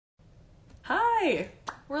Hi,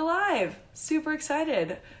 we're live. Super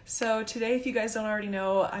excited. So today, if you guys don't already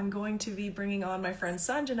know, I'm going to be bringing on my friend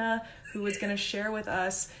Sanjana, who is going to share with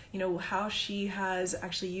us, how she has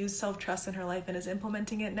actually used self-trust in her life and is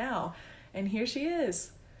implementing it now. And here she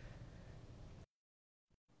is.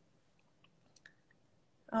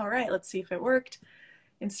 All right, let's see if it worked.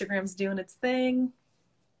 Instagram's doing its thing.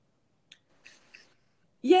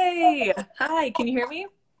 Yay! Hi, can you hear me?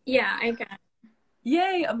 Yeah, I can.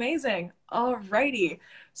 Yay, amazing. Alrighty.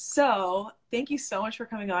 So, thank you so much for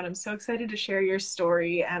coming on. I'm so excited to share your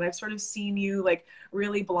story, and I've sort of seen you like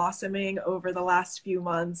really blossoming over the last few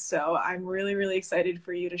months. So, I'm really, really excited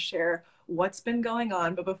for you to share what's been going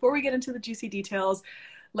on. But before we get into the juicy details,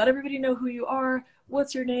 let everybody know who you are.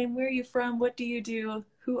 What's your name? Where are you from? What do you do?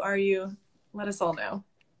 Who are you? Let us all know.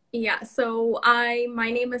 Yeah, so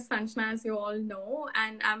my name is Sanjana, as you all know,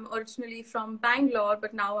 and I'm originally from Bangalore,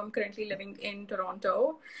 but now I'm currently living in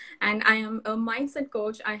Toronto. And I am a mindset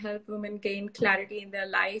coach. I help women gain clarity in their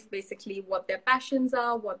life, basically what their passions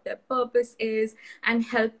are, what their purpose is, and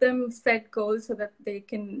help them set goals so that they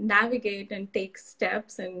can navigate and take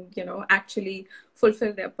steps and, actually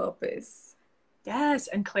fulfill their purpose. Yes,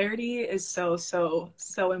 and clarity is so, so,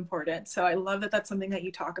 so important. So I love that that's something that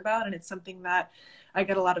you talk about, and it's something that I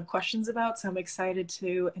get a lot of questions about. So I'm excited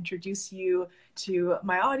to introduce you to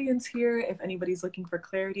my audience here. If anybody's looking for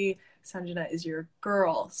clarity, Sanjana is your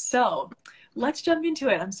girl. So let's jump into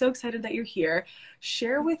it. I'm so excited that you're here.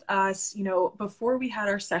 Share with us, before we had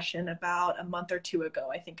our session about a month or two ago,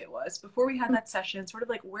 I think it was, before we had that session, sort of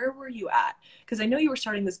like, where were you at? Because I know you were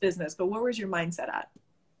starting this business, but where was your mindset at?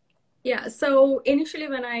 Yeah, so initially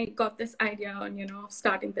when I got this idea on,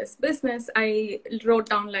 starting this business, I wrote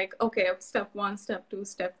down like, okay, step one, step two,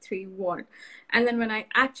 step three, what? And then when I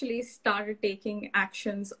actually started taking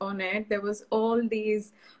actions on it, there was all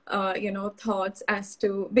these, thoughts as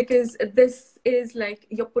to, because this is like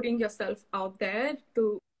you're putting yourself out there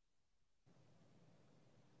to,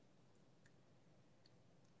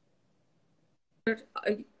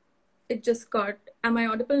 it just got, am I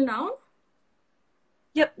audible now?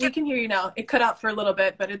 Yep, we can hear you now. It cut out for a little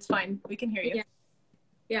bit, but it's fine. We can hear you. Yeah.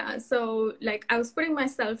 Yeah, so like I was putting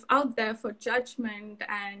myself out there for judgment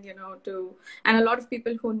and, and a lot of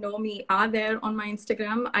people who know me are there on my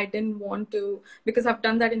Instagram. I didn't want to, because I've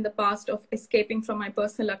done that in the past of escaping from my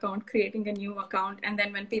personal account, creating a new account. And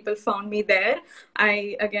then when people found me there,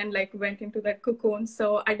 I again like went into that cocoon.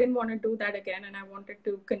 So I didn't want to do that again. And I wanted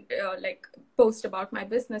to like post about my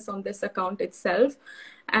business on this account itself.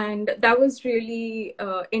 And that was really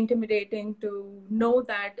intimidating to know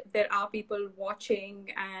that there are people watching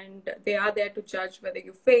and they are there to judge whether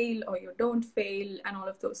you fail or you don't fail and all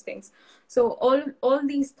of those things. So all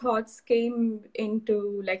these thoughts came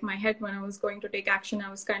into like my head when I was going to take action.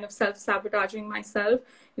 I was kind of self-sabotaging myself.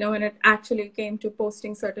 When it actually came to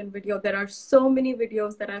posting certain video, there are so many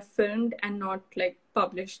videos that I filmed and not like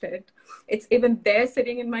published it. It's even there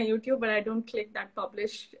sitting in my YouTube, but I don't click that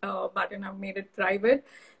publish button. I've made it private.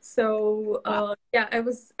 So Wow. yeah, I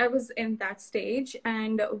was in that stage,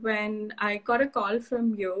 and when I got a call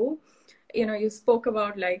from you, you spoke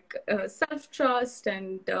about like self-trust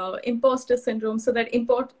and imposter syndrome. So that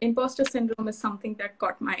imposter syndrome is something that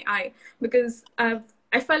caught my eye because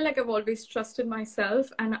I felt like I've always trusted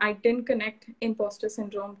myself and I didn't connect imposter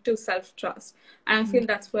syndrome to self-trust. And I feel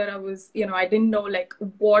that's where I was, I didn't know like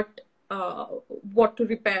what to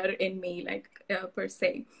repair in me, like per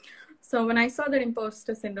se. So when I saw that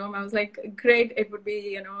imposter syndrome, I was like, great, it would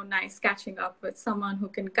be, nice catching up with someone who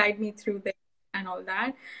can guide me through this and all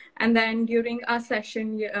that. And then during our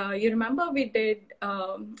session, you remember we did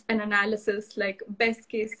an analysis like best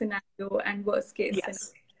case scenario and worst case scenario.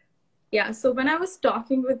 Yes. Yeah, so when I was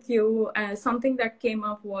talking with you, something that came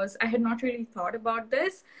up was I had not really thought about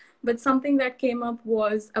this, but something that came up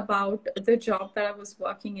was about the job that I was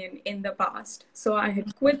working in the past. So I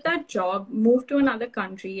had quit that job, moved to another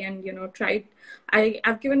country, and tried.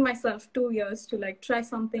 I've given myself 2 years to like try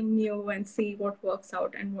something new and see what works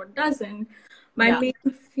out and what doesn't. My Yeah.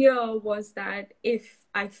 main fear was that if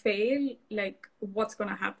I fail, like what's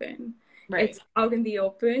gonna happen? Right. It's out in the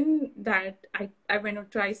open that I went to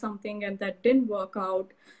try something and that didn't work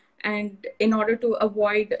out. And in order to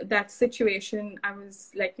avoid that situation, I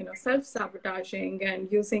was like, self-sabotaging and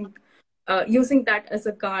using that as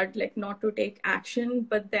a guard, like not to take action.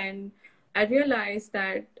 But then I realized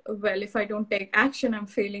that, well, if I don't take action, I'm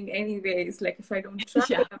failing anyways. Like if I don't try,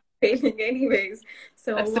 Yeah. I'm failing anyways.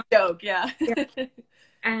 That's the So joke. Yeah. yeah,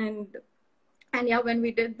 and and yeah, when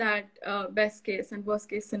we did that best case and worst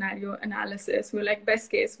case scenario analysis, we were like, best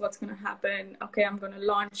case, what's going to happen? Okay, I'm going to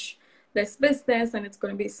launch this business and it's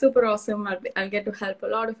going to be super awesome. I'll get to help a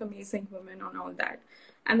lot of amazing women on all that.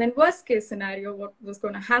 And then worst case scenario, what was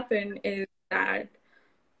going to happen is that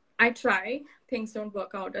I try, things don't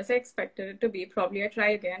work out as I expected it to be. Probably I try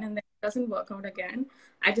again and then it doesn't work out again.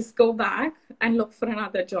 I just go back and look for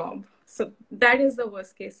another job. So that is the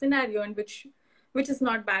worst case scenario, in which is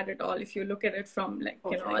not bad at all if you look at it from like,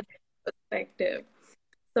 you know, a perspective.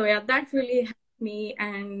 So yeah, that really helped me.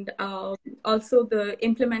 And also the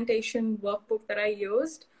implementation workbook that I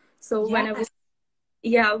used. So whenever,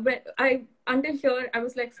 yeah, but until here, I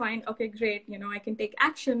was like, fine, okay, great, you know, I can take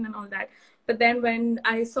action and all that. But then when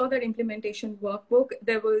I saw that implementation workbook,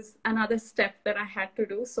 there was another step that I had to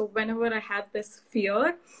do. So whenever I had this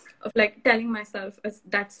fear of like telling myself as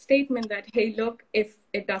that statement that, hey, look, if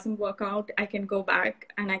it doesn't work out, I can go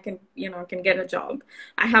back and I can, you know, can get a job.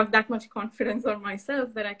 I have that much confidence on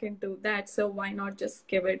myself that I can do that. So why not just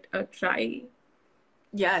give it a try?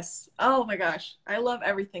 Yes. Oh my gosh. I love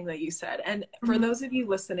everything that you said. And for those of you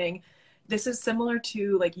listening, this is similar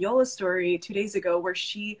to like Yola's story 2 days ago, where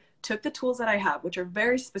she took the tools that I have, which are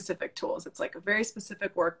very specific tools. It's like a very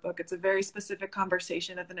specific workbook. It's a very specific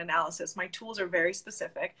conversation of an analysis. My tools are very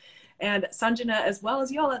specific. And Sanjana, as well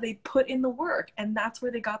as Yola, they put in the work, and that's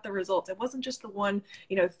where they got the results. It wasn't just the one,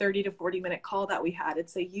 30 to 40-minute call that we had.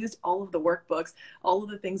 It's they used all of the workbooks, all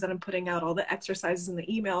of the things that I'm putting out, all the exercises in the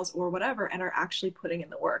emails or whatever, and are actually putting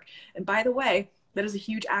in the work. And by the way, that is a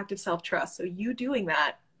huge act of self-trust. So you doing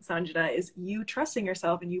that, Sanjana, is you trusting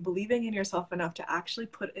yourself and you believing in yourself enough to actually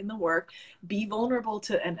put in the work, be vulnerable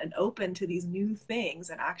to and open to these new things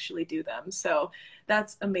and actually do them. So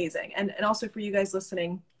that's amazing. And also for you guys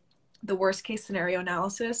listening, the worst case scenario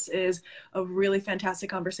analysis is a really fantastic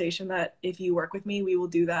conversation that if you work with me, we will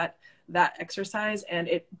do that exercise. And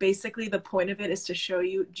it basically, the point of it is to show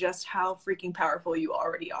you just how freaking powerful you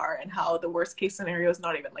already are and how the worst case scenario is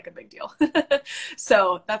not even like a big deal.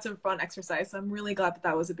 So that's a fun exercise. So I'm really glad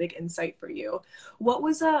that was a big insight for you. What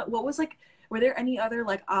was like, were there any other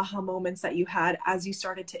like aha moments that you had as you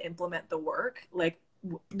started to implement the work? Like,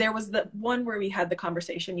 there was the one where we had the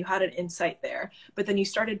conversation, you had an insight there, but then you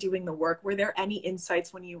started doing the work. Were there any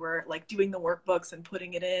insights when you were like doing the workbooks and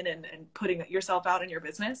putting it in and putting yourself out in your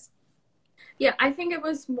business? Yeah, I think it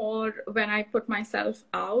was more when I put myself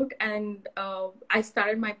out and I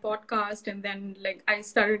started my podcast, and then like I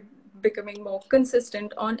started becoming more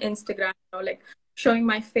consistent on Instagram, like showing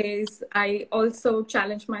my face. I also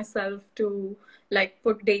challenged myself to like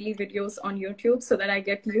put daily videos on YouTube so that I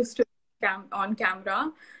get used to on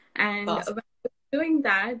camera. And Awesome. when I was doing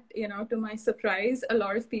that, to my surprise, a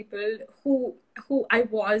lot of people who I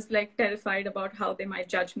was like terrified about how they might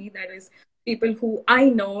judge me, that is people who I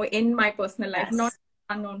know in my personal life, not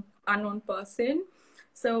Yes. unknown person.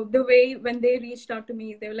 So the way when they reached out to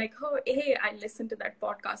me, they were like, oh, hey, I listened to that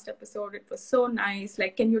podcast episode. It was so nice.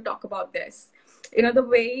 Like, can you talk about this? The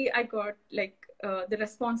way I got like the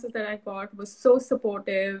responses that I got was so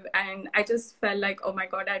supportive. And I just felt like, oh my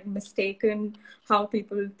God, I'd mistaken how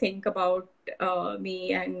people think about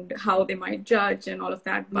me and how they might judge and all of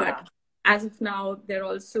that. But Yeah. as of now, they're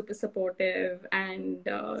all super supportive, and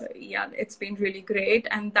yeah, it's been really great.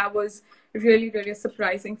 And that was really, really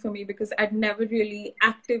surprising for me because I'd never really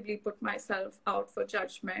actively put myself out for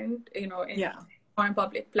judgment, Yeah. on a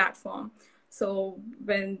public platform. So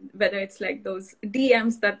whether it's like those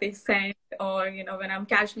DMs that they send, or when I'm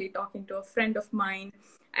casually talking to a friend of mine,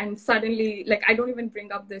 and suddenly, like, I don't even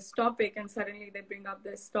bring up this topic, and suddenly they bring up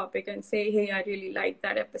this topic and say, hey, I really like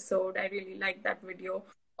that episode, I really like that video.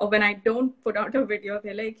 Or when I don't put out a video,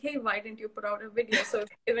 they're like, hey, why didn't you put out a video? So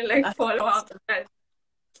they will like That's follow up awesome. with that.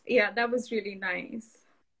 Yeah, that was really nice.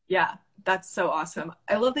 Yeah, that's so awesome.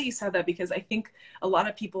 I love that you said that because I think a lot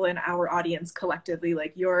of people in our audience collectively,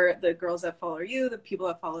 like the girls that follow you, the people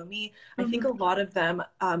that follow me, I think a lot of them,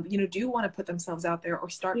 do want to put themselves out there or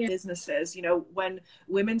start Yeah. businesses. When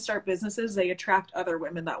women start businesses, they attract other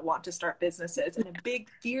women that want to start businesses. And a big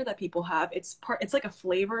fear that people have, it's like a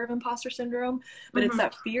flavor of imposter syndrome, but it's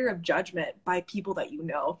that fear of judgment by people that you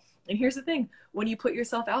know. And here's the thing, when you put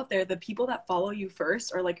yourself out there, the people that follow you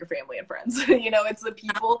first are like your family and friends. It's the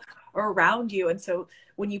people around you. And so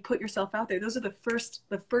when you put yourself out there, those are the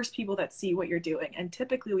first people that see what you're doing. And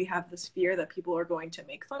typically we have this fear that people are going to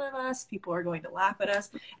make fun of us, people are going to laugh at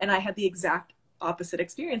us. And I had the exact opposite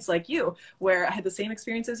experience like you, where I had the same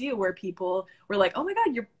experience as you, where people were like, oh my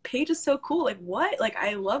God, your page is so cool. Like, what? Like,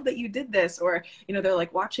 I love that you did this. Or, they're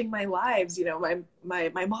like watching my lives,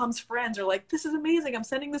 my mom's friends are like, this is amazing. I'm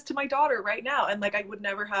sending this to my daughter right now. And like, I would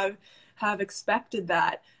never have expected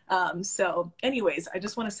that. So anyways, I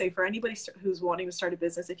just want to say for anybody who's wanting to start a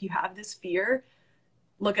business, if you have this fear,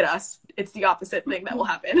 look at us. It's the opposite thing that will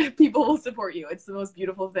happen. People will support you. It's the most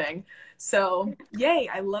beautiful thing. So yay.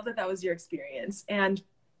 I love that that was your experience. And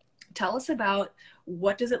tell us about,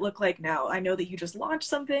 what does it look like now? I know that you just launched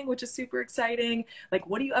something, which is super exciting. Like,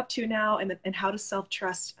 what are you up to now? And how does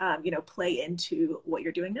self-trust, play into what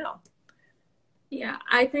you're doing now? Yeah,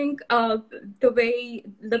 I think the way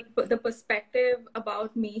the perspective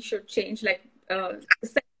about me should change, like the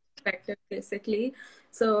second perspective basically.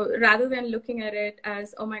 So rather than looking at it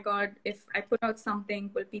as, oh my God, if I put out something,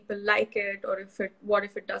 will people like it? Or what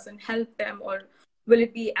if it doesn't help them? Or will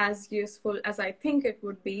it be as useful as I think it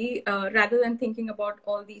would be? Rather than thinking about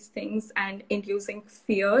all these things and inducing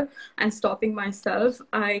fear and stopping myself,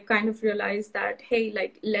 I kind of realized that, hey,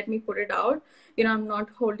 like, let me put it out. I'm not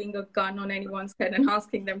holding a gun on anyone's head and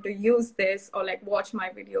asking them to use this or like watch my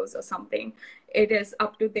videos or something. It is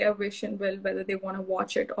up to their wish and will whether they want to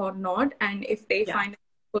watch it or not. And if they Yeah. find it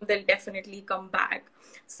useful, they'll definitely come back.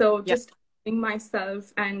 So Yeah. just giving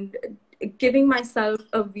myself and giving myself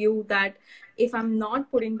a view that if I'm not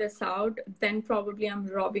putting this out, then probably I'm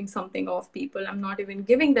robbing something off people. I'm not even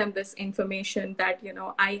giving them this information that,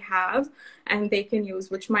 I have and they can use,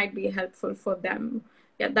 which might be helpful for them.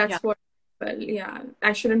 Yeah, Yeah. that's what, well, yeah,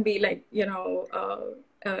 I shouldn't be like,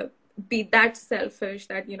 be that selfish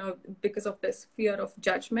that, because of this fear of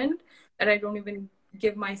judgment, that I don't even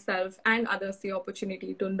give myself and others the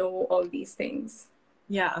opportunity to know all these things.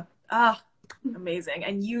 Yeah. Amazing.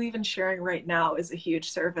 And you even sharing right now is a huge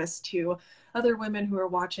service to other women who are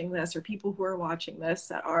watching this, or people who are watching this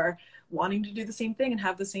that are wanting to do the same thing and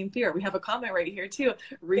have the same fear. We have a comment right here too.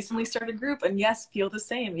 Recently started group, and yes, feel the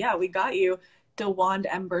same. Yeah, we got you. DeWand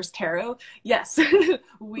Embers Tarot. Yes,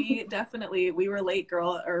 we relate,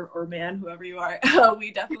 girl or man, whoever you are.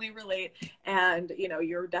 We definitely relate. And,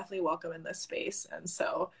 you're definitely welcome in this space. And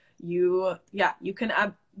so you can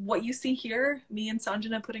add what you see here, me and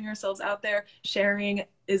Sanjana putting ourselves out there, sharing,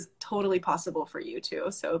 is totally possible for you too.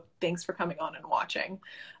 So thanks for coming on and watching.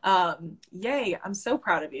 Yay, I'm so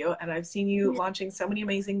proud of you. And I've seen you launching so many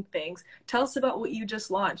amazing things. Tell us about what you just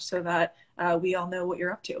launched so that we all know what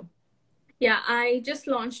you're up to. Yeah, I just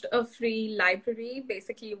launched a free library.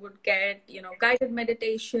 Basically, you would get, guided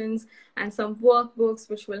meditations and some workbooks,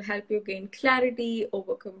 which will help you gain clarity,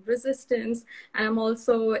 overcome resistance. And I'm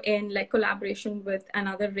also in like collaboration with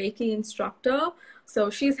another Reiki instructor. So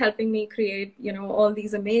she's helping me create, all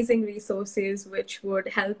these amazing resources, which would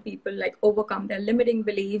help people like overcome their limiting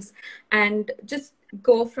beliefs and just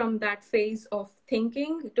go from that phase of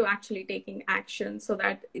thinking to actually taking action so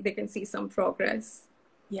that they can see some progress.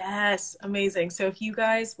 Yes, amazing. So if you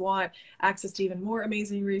guys want access to even more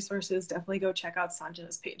amazing resources, definitely go check out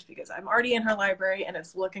Sanjana's page, because I'm already in her library and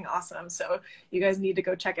it's looking awesome. So you guys need to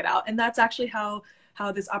go check it out. And that's actually how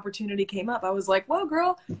this opportunity came up. I was like, whoa,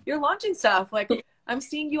 girl, you're launching stuff. Like, I'm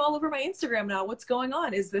seeing you all over my Instagram now. What's going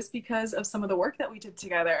on? Is this because of some of the work that we did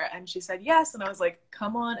together? And she said yes. And I was like,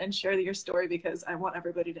 come on and share your story, because I want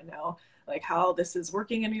everybody to know like how this is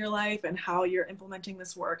working in your life and how you're implementing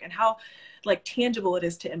this work and how like tangible it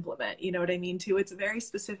is to implement. You know what I mean? Too. It's very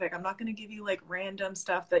specific. I'm not going to give you like random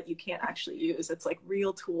stuff that you can't actually use. It's like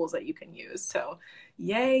real tools that you can use. So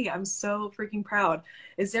yay, I'm so freaking proud.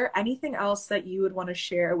 Is there anything else that you would want to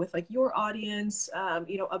share with like your audience,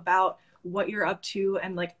 about what you're up to,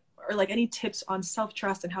 and like, or like any tips on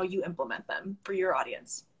self-trust and how you implement them for your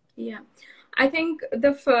audience? Yeah. I think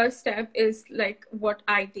the first step is like what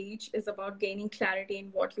I teach is about gaining clarity in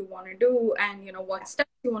what you want to do and, what steps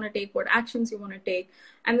you want to take, what actions you want to take.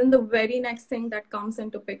 And then the very next thing that comes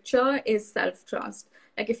into picture is self-trust.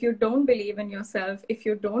 Like if you don't believe in yourself, if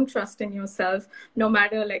you don't trust in yourself, no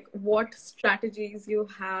matter like what strategies you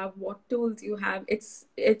have, what tools you have, it's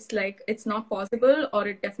like, it's not possible, or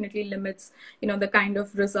it definitely limits, the kind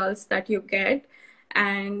of results that you get.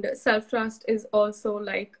 And self-trust is also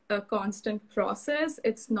like a constant process.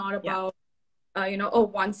 It's not Yeah. about,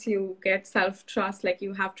 once you get self-trust, like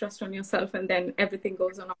you have trust on yourself and then everything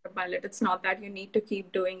goes on autopilot. It's not that. You need to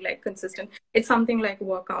keep doing like consistent. It's something like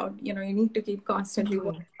workout. You need to keep constantly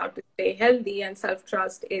working out to stay healthy, and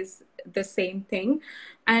self-trust is the same thing.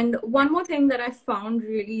 And one more thing that I found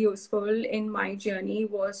really useful in my journey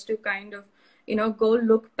was to kind of, go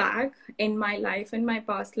look back in my life, in my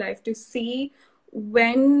past life, to see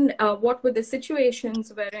when what were the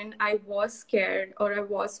situations wherein I was scared, or I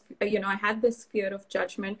was, I had this fear of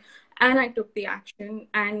judgment, and I took the action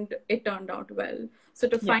and it turned out well. So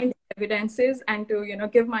to Yeah. find evidences and to,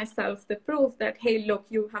 give myself the proof that, hey, look,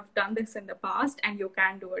 you have done this in the past and you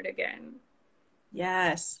can do it again.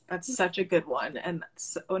 Yes, that's such a good one, and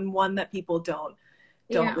one that people don't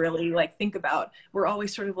don't Yeah. really like think about. We're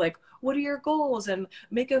always sort of like, what are your goals, and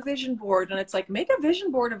make a vision board, and it's like, make a vision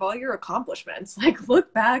board of all your accomplishments. Like,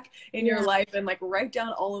 look back in your Yeah. life and like write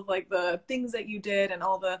down all of like the things that you did and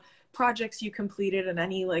all the projects you completed, and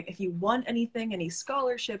any like if you won anything, any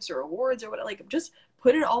scholarships or awards or what, like just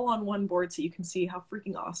put it all on one board so you can see how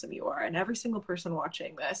freaking awesome you are. And every single person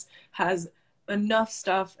watching this has enough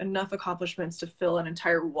stuff, enough accomplishments to fill an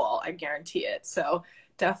entire wall. I guarantee it. So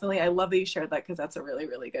definitely, I love that you shared that because that's a really,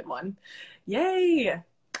 really good one. Yay.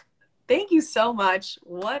 Thank you so much.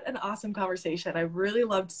 What an awesome conversation. I really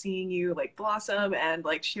loved seeing you like blossom and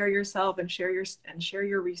like share yourself and share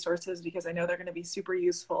your resources, because I know they're going to be super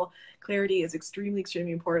useful. Clarity is extremely,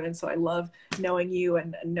 extremely important. So I love knowing you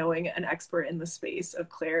and knowing an expert in the space of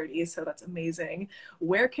clarity. So that's amazing.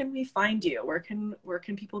 Where can we find you? Where can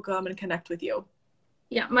people come and connect with you?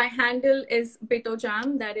 Yeah, my handle is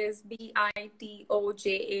Bitojam. That is Bitojam,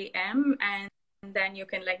 and then you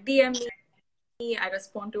can like DM me. I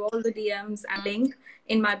respond to all the DMs, and link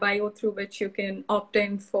in my bio through which you can opt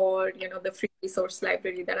in for, the free resource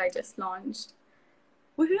library that I just launched.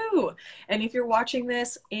 Woohoo! And if you're watching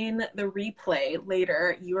this in the replay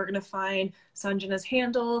later, you are going to find Sanjana's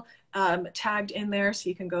handle tagged in there, so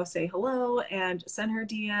you can go say hello and send her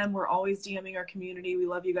DM. We're always DMing our community. We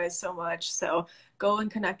love you guys so much. So go and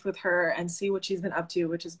connect with her and see what she's been up to,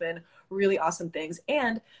 which has been really awesome things.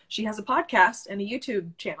 And she has a podcast and a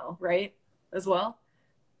YouTube channel, right? As well.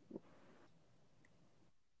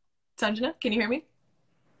 Sanjana, can you hear me?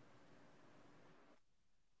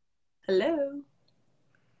 Hello?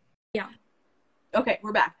 Yeah. Okay,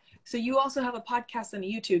 we're back. So you also have a podcast and a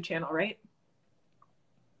YouTube channel, right?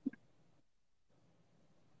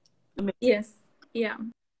 Yes. Yeah.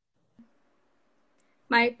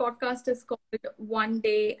 My podcast is called One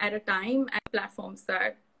Day at a Time, and platforms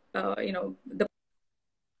that, the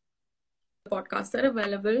podcasts are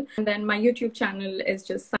available. And then my YouTube channel is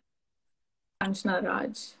just Sanjana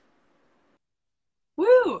Raj.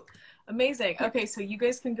 Woo! Amazing. Okay, so you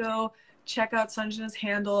guys can go check out Sanjana's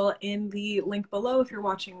handle in the link below. If you're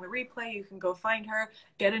watching the replay, you can go find her,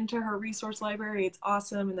 get into her resource library. It's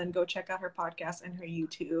awesome. And then go check out her podcast and her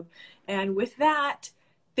YouTube. And with that,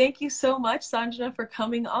 thank you so much, Sanjana, for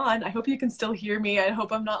coming on. I hope you can still hear me. I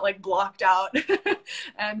hope I'm not like blocked out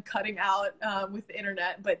and cutting out with the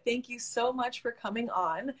internet. But thank you so much for coming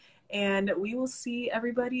on. And we will see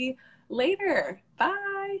everybody later.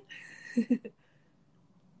 Bye.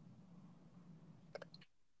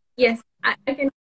 Yes, I can